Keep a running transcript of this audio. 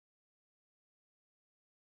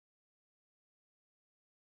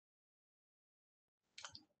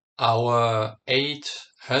Our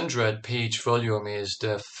 800-page volume is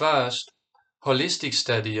the first holistic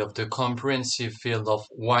study of the comprehensive field of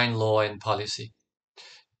wine law and policy.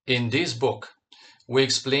 In this book, we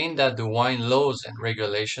explain that the wine laws and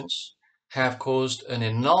regulations have caused an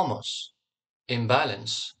enormous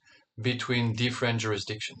imbalance between different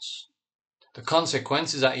jurisdictions. The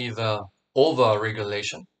consequences are either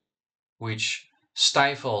over-regulation, which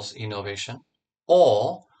stifles innovation,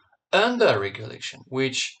 or under-regulation,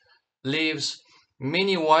 which leaves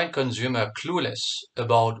many wine consumers clueless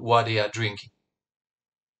about what they are drinking.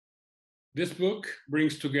 This book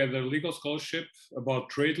brings together legal scholarship about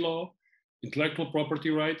trade law, intellectual property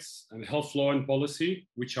rights, and health law and policy,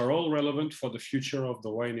 which are all relevant for the future of the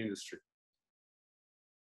wine industry.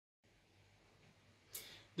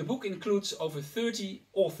 The book includes over 30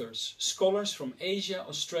 authors, scholars from Asia,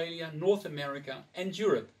 Australia, North America and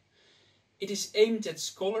Europe. It is aimed at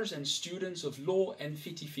scholars and students of law and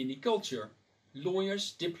vitiviniculture,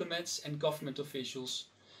 lawyers, diplomats and government officials,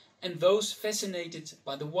 and those fascinated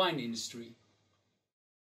by the wine industry.